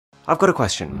I've got a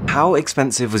question. How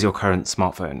expensive was your current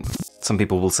smartphone? Some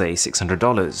people will say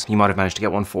 $600. You might have managed to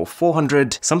get one for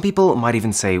 $400. Some people might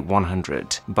even say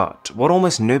 $100. But what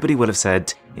almost nobody will have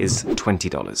said is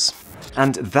 $20.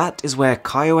 And that is where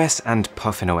KaiOS and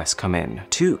PuffinOS come in,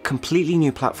 two completely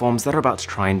new platforms that are about to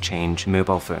try and change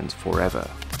mobile phones forever.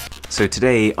 So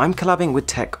today, I'm collabing with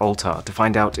TechAltar to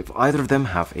find out if either of them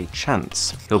have a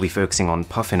chance. He'll be focusing on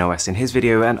PuffinOS in his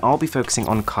video, and I'll be focusing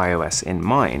on KaiOS in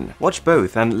mine. Watch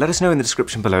both and let us know in the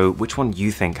description below which one you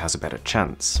think has a better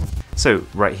chance. So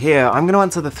right here, I'm going to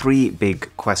answer the three big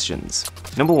questions.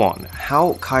 Number 1,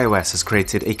 how KaiOS has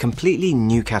created a completely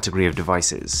new category of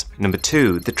devices. Number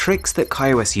 2, the tricks that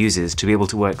KaiOS uses to be able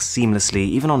to work seamlessly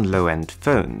even on low-end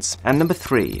phones. And number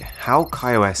 3, how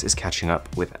KaiOS is catching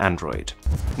up with Android.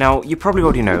 Now, you probably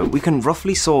already know, we can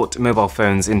roughly sort mobile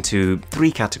phones into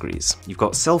 3 categories. You've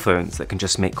got cell phones that can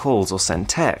just make calls or send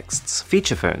texts,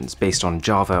 feature phones based on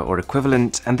Java or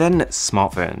equivalent, and then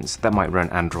smartphones that might run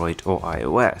Android or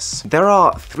iOS. There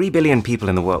are 3 billion people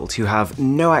in the world who have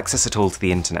no access at all to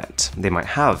the internet. They might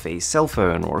have a cell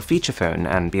phone or a feature phone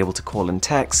and be able to call and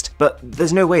text, but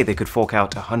there's no way they could fork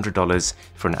out $100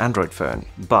 for an Android phone.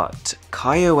 But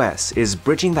KaiOS is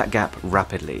bridging that gap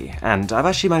rapidly, and I've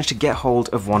actually managed to get hold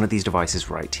of one of these devices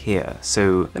right here,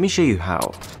 so let me show you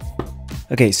how.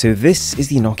 Okay, so this is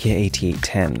the Nokia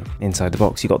 8810. Inside the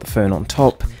box you got the phone on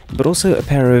top, but also a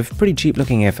pair of pretty cheap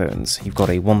looking earphones. You've got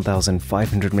a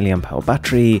 1500 mAh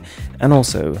battery, and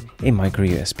also a micro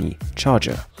USB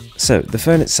charger. So the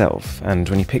phone itself, and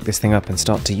when you pick this thing up and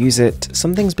start to use it,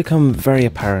 some things become very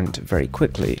apparent very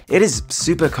quickly. It is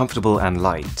super comfortable and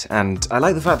light, and I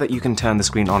like the fact that you can turn the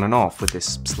screen on and off with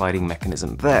this sliding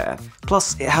mechanism there.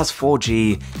 Plus it has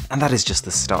 4G, and that is just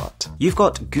the start. You've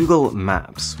got Google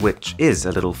Maps, which is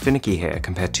a little finicky here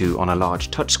compared to on a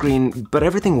large touchscreen, but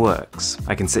everything works.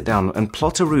 I can sit down and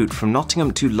plot a route from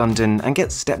Nottingham to London and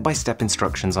get step-by-step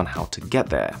instructions on how to get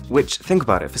there. Which, think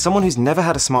about it, for someone who's never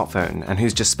had a smartphone and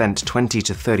who's just spent $20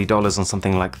 to $30 on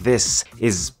something like this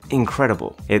is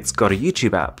incredible. It's got a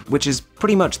YouTube app, which is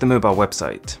pretty much the mobile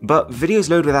website, but videos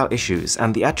load without issues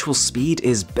and the actual speed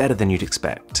is better than you'd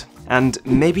expect. And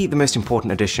maybe the most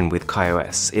important addition with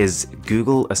KaiOS is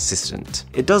Google Assistant.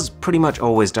 It does pretty much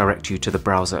always direct you to the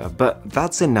browser, but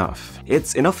that's enough.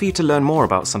 It's enough for you to learn more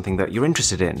about something that you're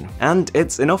interested in, and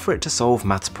it's enough for it to solve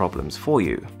maths problems for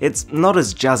you. It's not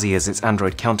as jazzy as its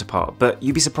Android counterpart, but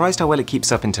you'd be surprised how well it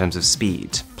keeps up in terms of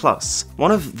speed. Plus,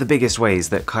 one of the biggest ways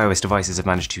that KaiOS devices have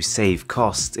managed to save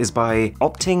costs is by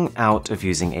opting out of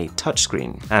using a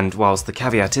touchscreen. And whilst the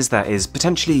caveat is that is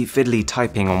potentially fiddly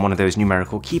typing on one of those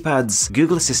numerical keypads,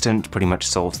 Google Assistant pretty much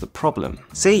solves the problem.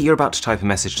 Say you're about to type a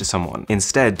message to someone.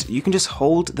 Instead, you can just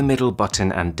hold the middle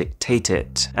button and dictate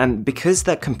it. And because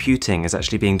that computing is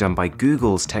actually being done by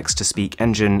Google's text-to-speak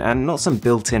engine and not some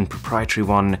built-in proprietary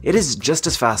one, it is just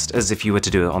as fast as if you were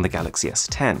to do it on the Galaxy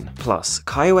S10. Plus,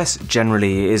 KaiOS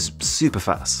generally is super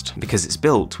fast. Because it's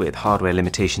built with hardware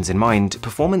limitations in mind,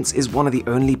 performance is one of the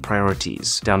only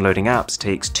priorities. Downloading apps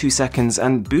takes 2 seconds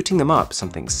and booting them up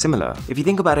something similar. If you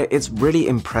think about it, it's really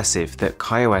impressive that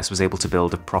KaiOS was able to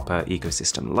build a proper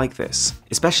ecosystem like this,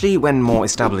 especially when more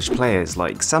established players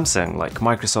like Samsung, like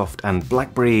Microsoft and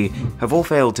BlackBerry have all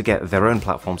failed to get their own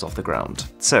platforms off the ground.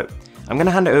 So I'm going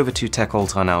to hand it over to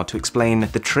TechAltar now to explain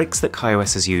the tricks that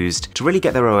KaiOS has used to really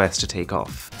get their OS to take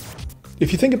off.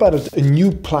 If you think about it, a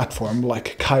new platform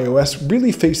like KaiOS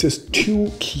really faces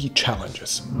 2 key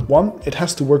challenges. 1, it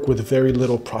has to work with very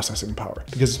little processing power,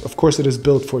 because of course it is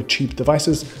built for cheap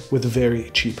devices with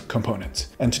very cheap components.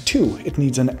 And 2, it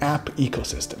needs an app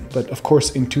ecosystem. But of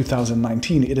course in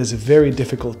 2019 it is very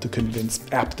difficult to convince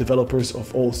app developers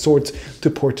of all sorts to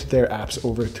port their apps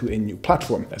over to a new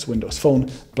platform, as Windows Phone,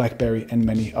 BlackBerry and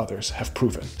many others have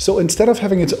proven. So instead of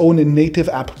having its own native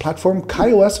app platform,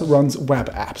 KaiOS runs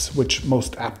web apps, which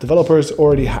most app developers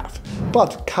already have.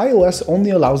 But KaiOS only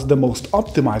allows the most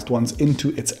optimized ones into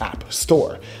its app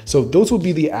store. So those would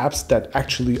be the apps that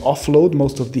actually offload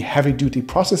most of the heavy-duty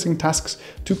processing tasks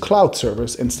to cloud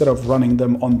servers instead of running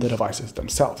them on the devices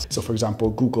themselves. So for example,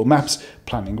 Google Maps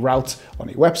planning routes on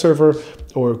a web server,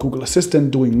 or Google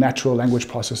Assistant doing natural language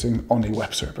processing on a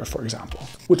web server, for example.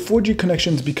 With 4G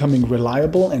connections becoming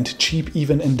reliable and cheap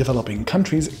even in developing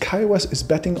countries, KaiOS is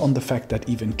betting on the fact that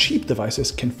even cheap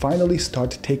devices can finally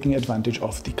start taking advantage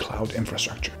of the cloud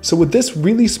infrastructure. So with this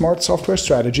really smart software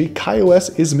strategy,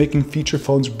 KaiOS is making feature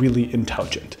phones really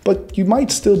intelligent. But you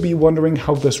might still be wondering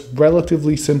how this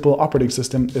relatively simple operating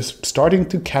system is starting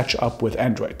to catch up with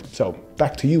Android. So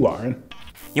back to you, Aaron.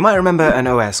 You might remember an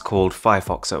OS called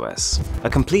Firefox OS, a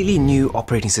completely new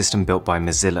operating system built by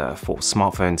Mozilla for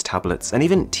smartphones, tablets, and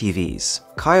even TVs.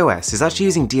 KaiOS is actually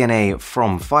using DNA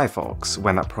from Firefox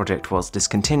when that project was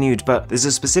discontinued, but there's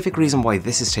a specific reason why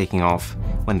this is taking off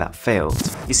when that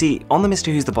failed. You see, on the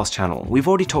Mr. Who's the Boss channel, we've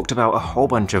already talked about a whole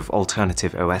bunch of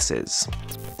alternative OSs.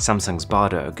 Samsung's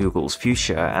Bada, Google's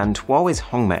Fuchsia, and Huawei's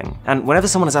Hongmeng. And whenever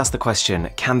someone has asked the question,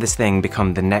 can this thing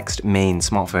become the next main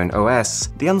smartphone OS?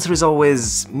 The answer is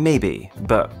always maybe,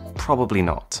 but probably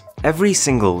not. Every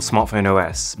single smartphone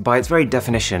OS, by its very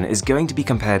definition, is going to be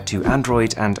compared to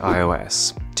Android and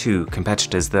iOS, two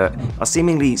competitors that are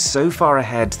seemingly so far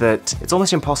ahead that it's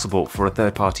almost impossible for a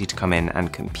third party to come in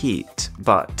and compete.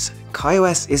 But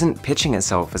KaiOS isn't pitching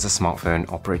itself as a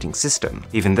smartphone operating system,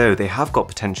 even though they have got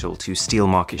potential to steal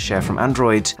market share from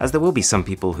Android, as there will be some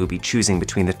people who'll be choosing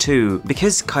between the two.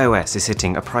 Because KaiOS is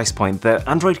hitting a price point that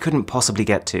Android couldn't possibly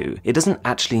get to, it doesn't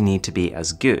actually need to be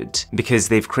as good, because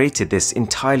they've created this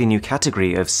entirely new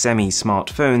category of semi-smart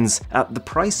phones at the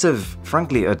price of,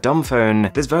 frankly, a dumb phone.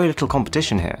 There's very little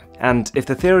competition here. And if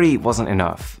the theory wasn't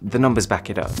enough, the numbers back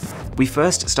it up. We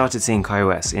first started seeing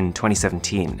KaiOS in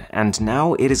 2017, and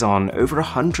now it is on over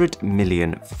 100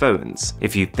 million phones.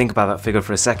 If you think about that figure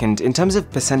for a second, in terms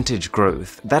of percentage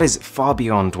growth, that is far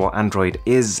beyond what Android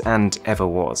is and ever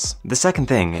was. The second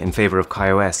thing in favor of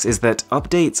KaiOS is that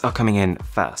updates are coming in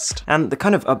fast. And the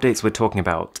kind of updates we're talking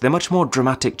about, they're much more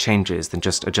dramatic changes than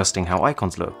just adjusting how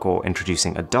icons look or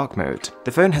introducing a dark mode.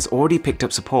 The phone has already picked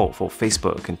up support for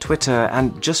Facebook and Twitter,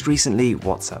 and just recently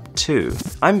WhatsApp too.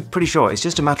 I'm pretty sure it's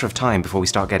just a matter of time before we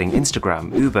start getting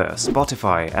Instagram, Uber,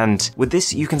 Spotify, and with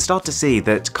this you can start to see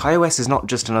that KaiOS is not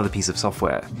just another piece of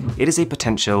software, it is a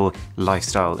potential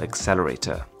lifestyle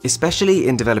accelerator. Especially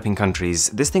in developing countries,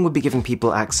 this thing would be giving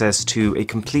people access to a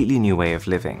completely new way of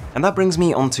living. And that brings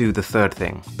me onto the third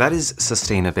thing, that is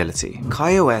sustainability.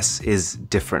 KaiOS is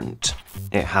different.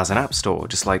 It has an app store,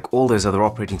 just like all those other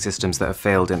operating systems that have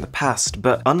failed in the past,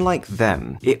 but unlike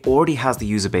them, it already has the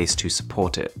user base to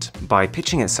support it. By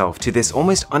pitching itself to this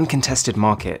almost uncontested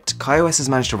market, KaiOS has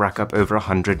managed to rack up over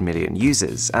 100 million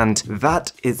users, and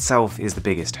that itself is the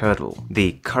biggest hurdle.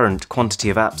 The current quantity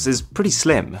of apps is pretty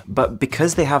slim, but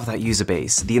because they have that user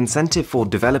base, the incentive for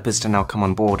developers to now come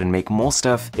on board and make more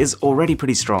stuff is already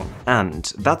pretty strong. And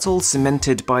that's all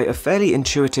cemented by a fairly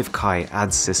intuitive Kai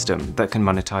ads system that can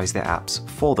monetize their apps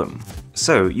for them.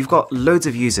 So you've got loads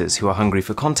of users who are hungry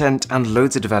for content and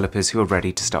loads of developers who are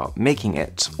ready to start making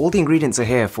it. All the ingredients are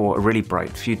here for a really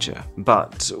bright future.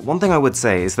 But one thing I would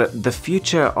say is that the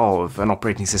future of an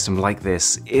operating system like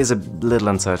this is a little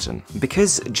uncertain.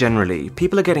 Because generally,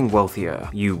 people are getting wealthier,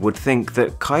 you would think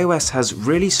that KaiOS has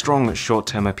really strong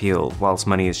short-term appeal whilst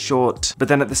money is short, but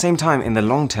then at the same time in the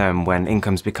long term when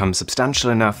incomes become substantial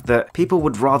enough that people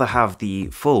would rather have the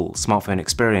full smartphone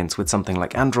experience with something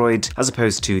like Android as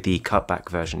opposed to the cutback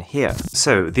version here.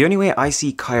 So the only way I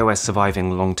see KaiOS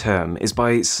surviving long term is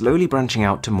by slowly branching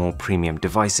out to more premium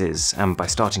devices and by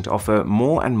starting to offer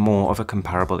more and more of a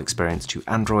comparable experience to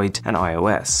Android and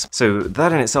iOS. So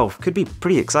that in itself could be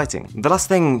pretty exciting. The last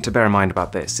thing to bear in mind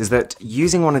about this is that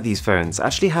using one of these phones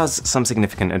actually has some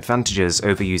significant advantages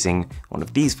over using one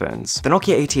of these phones. The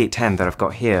Nokia 8810 that I've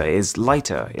got here is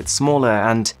lighter, it's smaller,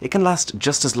 and it can last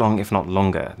just as long if not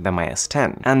longer than my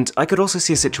S10. And I could also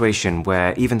see a situation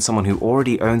where even someone who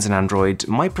already owns an Android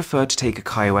might prefer to take a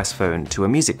KaiOS phone to a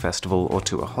music festival or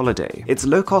to a holiday. Its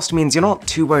low cost means you're not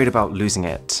too worried about losing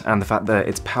it, and the fact that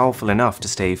it's powerful enough to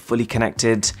stay fully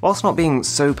connected, whilst not being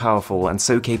so powerful and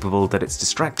so capable that it's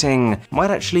distracting,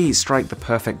 might actually strike the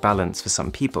perfect balance for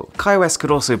some people. KaiOS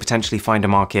could also potentially find a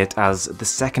market as the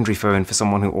secondary phone for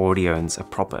someone who already owns a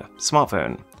proper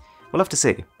smartphone. We'll have to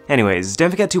see. Anyways,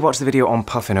 don't forget to watch the video on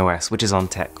Puffin OS, which is on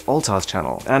Tech Altar's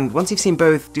channel, and once you've seen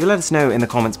both, do let us know in the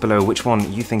comments below which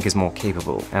one you think is more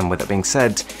capable. And with that being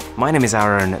said, my name is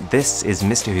Aaron, this is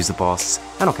Mr. Who's the Boss,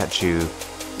 and I'll catch you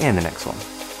in the next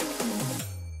one.